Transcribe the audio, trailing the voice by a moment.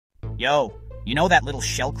Yo, you know that little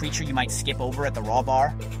shell creature you might skip over at the raw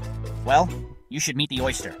bar? Well, you should meet the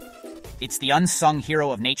oyster. It's the unsung hero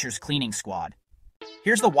of nature's cleaning squad.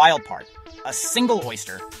 Here's the wild part. A single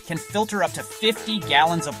oyster can filter up to 50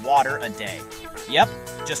 gallons of water a day. Yep,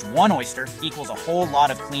 just one oyster equals a whole lot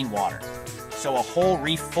of clean water. So a whole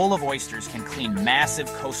reef full of oysters can clean massive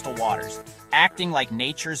coastal waters, acting like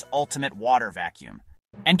nature's ultimate water vacuum.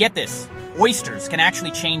 And get this, oysters can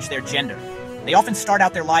actually change their gender. They often start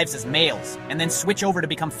out their lives as males, and then switch over to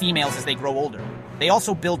become females as they grow older. They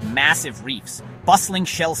also build massive reefs, bustling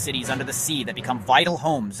shell cities under the sea that become vital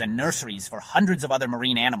homes and nurseries for hundreds of other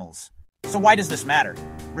marine animals. So why does this matter?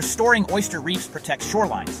 Restoring oyster reefs protects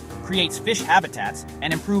shorelines, creates fish habitats,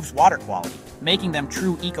 and improves water quality, making them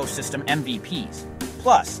true ecosystem MVPs.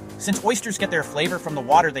 Plus, since oysters get their flavor from the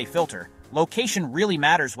water they filter, location really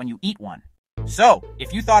matters when you eat one. So,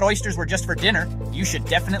 if you thought oysters were just for dinner, you should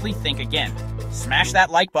definitely think again. Smash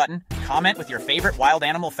that like button, comment with your favorite wild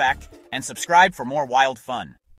animal fact, and subscribe for more wild fun.